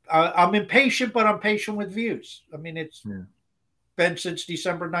 I'm impatient, but I'm patient with views. I mean, it's been since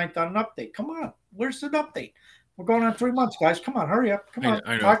December 9th on an update. Come on, where's the update? We're going on 3 months, guys. Come on, hurry up. Come on.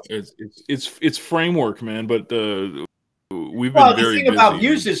 I know it's framework, man, but we've been the very thing busy. about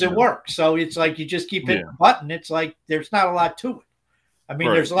views is it works. So it's like you just keep hitting the button. It's like there's not a lot to it. I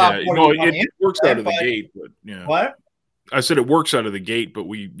mean, there's a lot more. No, it works out of the gate, but what? I said it works out of the gate, but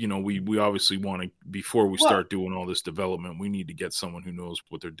we obviously want to, before we start doing all this development, we need to get someone who knows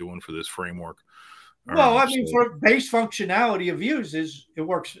what they're doing for this framework. Well, I mean, for base functionality of views, it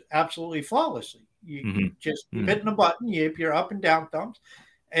works absolutely flawlessly. You just hitting a button, you hit your up and down thumbs,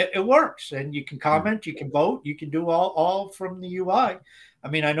 it works, and you can comment, you can vote, you can do all from the UI. I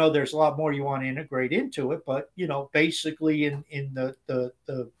mean, I know there's a lot more you want to integrate into it, but basically in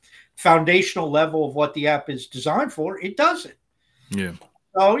the foundational level of what the app is designed for, it does it. Yeah.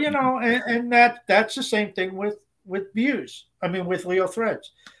 So and that's the same thing with views. I mean, with Leo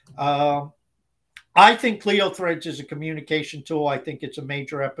Threads. I think Leo Threads is a communication tool. I think it's a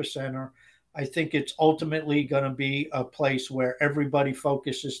major epicenter. I think it's ultimately going to be a place where everybody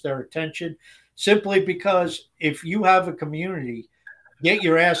focuses their attention, simply because if you have a community, get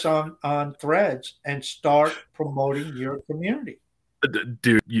your ass on Threads and start promoting your community.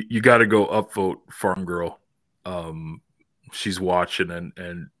 Dude, you got to go upvote Farm Girl. She's watching,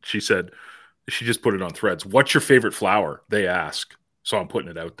 and she said, she just put it on Threads. What's your favorite flower? They ask. So I'm putting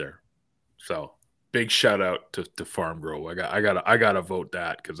it out there. So big shout out to Farm Girl. I gotta vote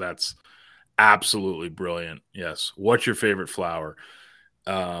that, because that's absolutely brilliant. Yes. What's your favorite flower?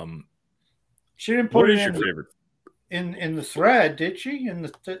 She didn't put it in your favorite in the thread, did she? In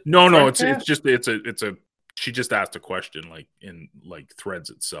the no, it's a she just asked a question in Threads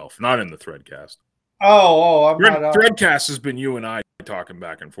itself, not in the Threadcast. I'm not. Threadcast has been you and I talking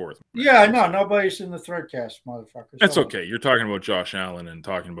back and forth. Yeah, I know. Nobody's in the Threadcast, motherfuckers. That's okay. You're talking about Josh Allen and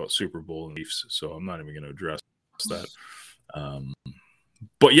talking about Super Bowl and Chiefs, so I'm not even going to address that.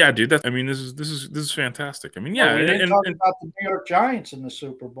 But yeah, dude, this is fantastic. I mean, yeah, we didn't talk about the New York Giants in the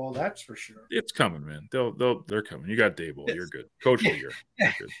Super Bowl. That's for sure. It's coming, man. They're coming. You got Daboll. You're good. Coach of the year.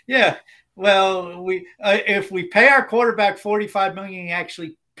 Yeah. Well, if we pay our quarterback $45 million, he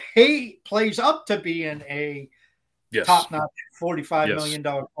actually plays up to being a top-notch $45 million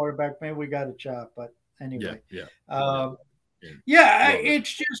quarterback, maybe we got a job. But anyway,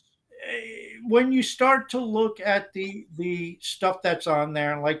 it's just when you start to look at the stuff that's on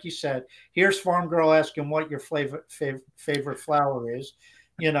there, and like you said, here's Farm Girl asking what your favorite flower is.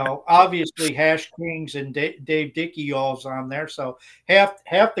 Obviously Hash Kings and Dave Dickey all's on there, so half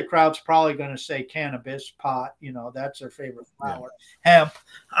the crowd's probably going to say cannabis, pot. That's their favorite flower, hemp,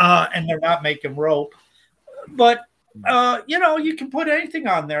 and they're not making rope. But you can put anything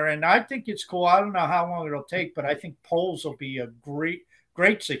on there, and I think it's cool. I don't know how long it'll take, but I think polls will be a great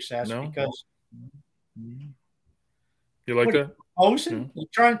success because you like that? Posing? You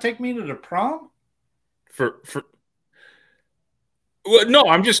trying to take me to the prom? Well, no,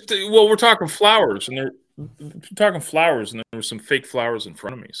 we're talking flowers, and there were some fake flowers in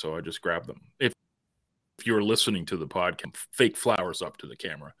front of me, so I just grabbed them. If you were listening to the podcast, fake flowers up to the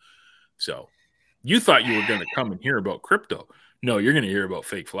camera. So you thought you were going to come and hear about crypto. No, you're going to hear about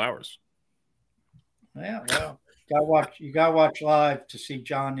fake flowers. Yeah, well, you gotta watch live to see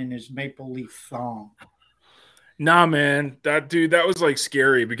John in his maple leaf thong. Nah, man, that was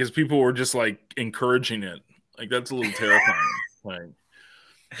scary because people were just encouraging it. That's a little terrifying.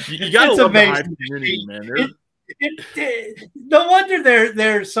 You gotta love the Hive community, man. No wonder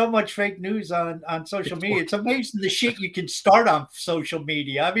there's so much fake news on social media. It's amazing the shit you can start on social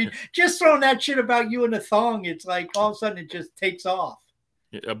media. I mean, just throwing that shit about you in a thong, it's like all of a sudden it just takes off.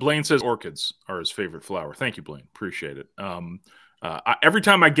 Yeah, Blaine says orchids are his favorite flower. Thank you, Blaine. Appreciate it. Every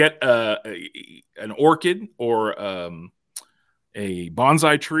time I get an orchid or a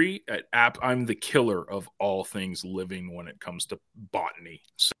bonsai tree. I'm the killer of all things living when it comes to botany.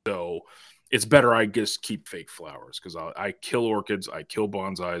 So it's better I just keep fake flowers because I kill orchids, I kill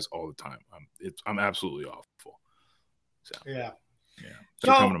bonsais all the time. I'm absolutely awful. So yeah. yeah.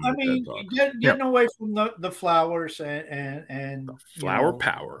 So I mean, getting away from the flowers and flower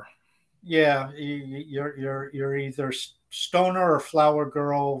power. Yeah, you're either stoner or flower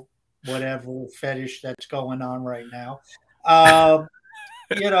girl, whatever fetish that's going on right now.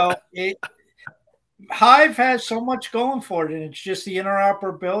 Hive has so much going for it, and it's just the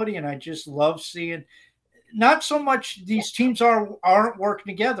interoperability, and I just love seeing. Not so much these teams aren't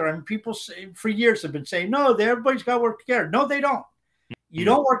working together. I mean, people for years have been saying, no, everybody's got to work together. No, they don't. You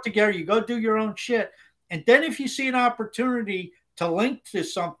don't work together. You go do your own shit. And then if you see an opportunity to link to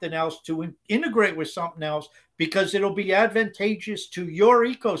something else, to integrate with something else, because it'll be advantageous to your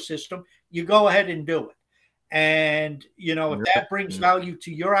ecosystem, you go ahead and do it. And, if that brings value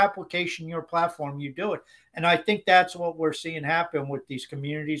to your application, your platform, you do it. And I think that's what we're seeing happen with these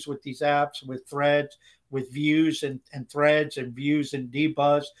communities, with these apps, with threads, with views and threads and views and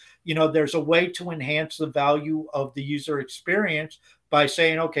debuzz. There's a way to enhance the value of the user experience by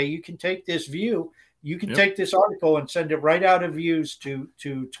saying, okay, you can take this view, you can take this article and send it right out of views to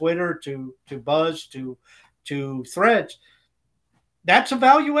Twitter, to Buzz, to threads. That's a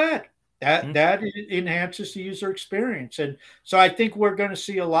value add. That enhances the user experience. And so I think we're going to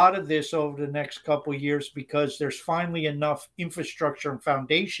see a lot of this over the next couple of years because there's finally enough infrastructure and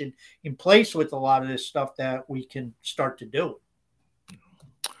foundation in place with a lot of this stuff that we can start to do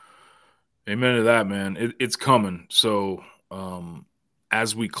it. Amen to that, man. It's coming. So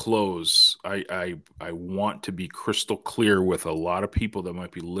as we close, I want to be crystal clear with a lot of people that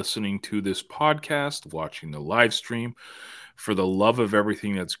might be listening to this podcast, watching the live stream. For the love of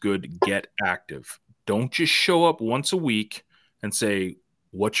everything that's good, get active. Don't just show up once a week and say,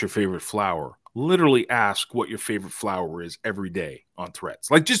 what's your favorite flower? Literally ask what your favorite flower is every day on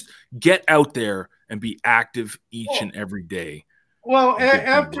Threads. Like, just get out there and be active each and every day. Well,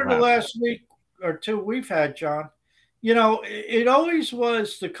 after the last week or two we've had, John, it always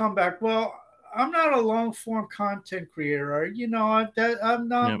was the comeback. Well, I'm not a long form content creator. I'm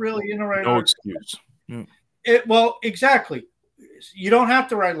not really interested. No excuse. Well, exactly. You don't have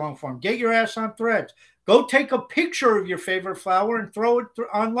to write long form. Get your ass on Threads. Go take a picture of your favorite flower and throw it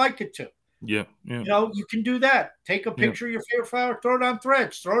on Like It To. Yeah. You can do that. Take a picture of your favorite flower, throw it on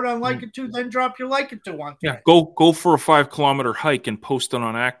Threads, throw it on Like It To, then drop your Like It To on Threads. Yeah, go for a 5-kilometer hike and post it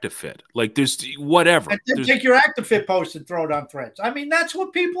on ActiveFit. Like, there's whatever. And then take your ActiveFit post and throw it on Threads. I mean, that's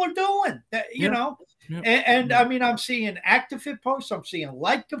what people are doing. And I mean, I'm seeing ActiveFit posts. I'm seeing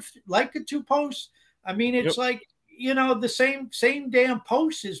Like It To posts. I mean, it's like, the same damn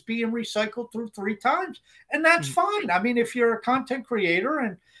post is being recycled through 3 times. And that's fine. I mean, if you're a content creator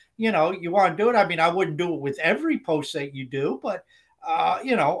and, you want to do it. I mean, I wouldn't do it with every post that you do, but,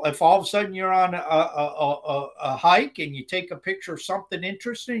 if all of a sudden you're on a hike and you take a picture of something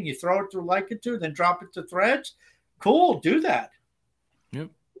interesting, you throw it through Like It To, then drop it to Threads, cool, do that. Yep.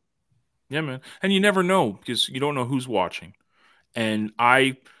 Yeah, man. And you never know because you don't know who's watching. And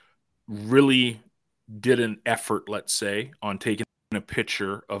I really did an effort, let's say, on taking a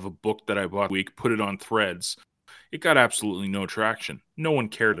picture of a book that I bought a week, put it on Threads. It got absolutely no traction. No one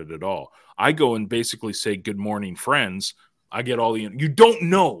cared it at all. I go and basically say, good morning, friends. I get all you don't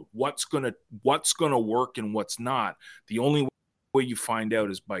know what's gonna work and what's not. The only way you find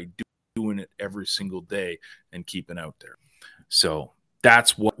out is by doing it every single day and keeping out there. So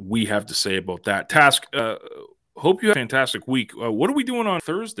that's what we have to say about that. Task, hope you have a fantastic week. What are we doing on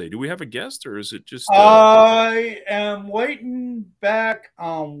Thursday? Do we have a guest or is it just... I am waiting back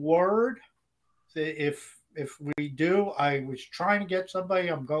on word. If we do, I was trying to get somebody.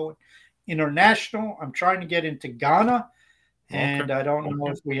 I'm going international. I'm trying to get into Ghana. And I don't know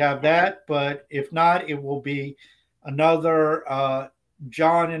if we have that. But if not, it will be another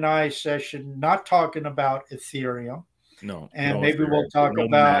John and I session, not talking about Ethereum. No. And maybe we'll talk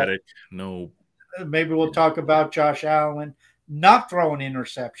about... No. Maybe we'll talk about Josh Allen not throwing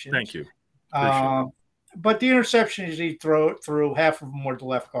interceptions. Thank you. But the interceptions he threw, half of them were the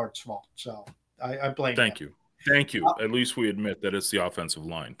left guard's fault. So I blame him. Thank you. At least we admit that it's the offensive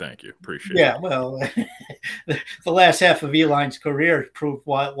line. Thank you. Appreciate it. Yeah, well, the last half of Eli's career proved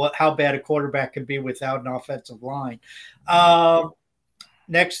how bad a quarterback can be without an offensive line.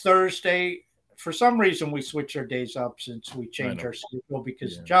 Next Thursday, for some reason, we switch our days up since we changed our schedule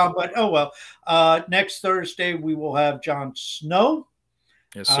because of John. But oh well. Next Thursday we will have Jon Snow.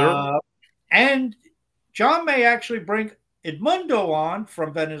 Yes, sir. And John may actually bring Edmundo on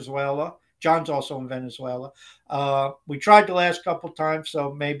from Venezuela John's also in Venezuela. We tried the last couple times,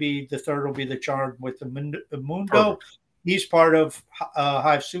 so maybe the third will be the charm with the Mundo. Perfect. He's part of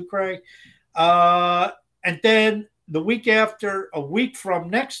Hive Sucre. And then the week after, a week from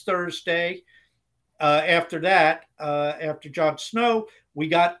next Thursday, after that, after Jon Snow, we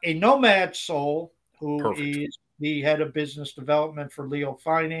got a Nomad Soul who Perfect. Is the head of business development for Leo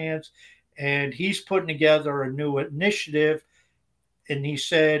Finance, and he's putting together a new initiative. And he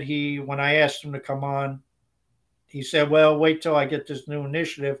said when I asked him to come on, he said, "Well, wait till I get this new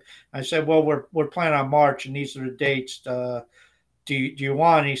initiative." I said, "Well, we're planning on March, and these are the dates. Do you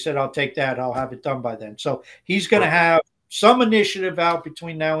want?" And he said, "I'll take that. I'll have it done by then." So he's going to have some initiative out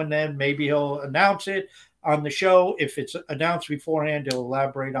between now and then. Maybe he'll announce it on the show. If it's announced beforehand, he'll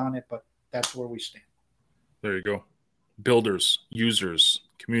elaborate on it. But that's where we stand. There you go. Builders, users,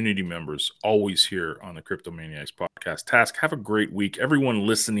 community members, always here on the Crypto Maniacs podcast. Task, have a great week. Everyone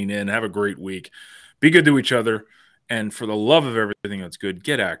listening in, have a great week. Be good to each other. And for the love of everything that's good,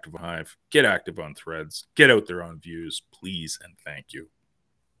 get active on Hive, get active on Threads, get out there on Views, please, and thank you.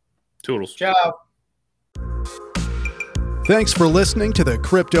 Toodles. Ciao. Thanks for listening to the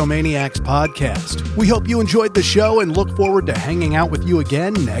Crypto Maniacs podcast. We hope you enjoyed the show and look forward to hanging out with you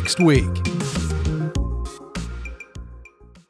again next week.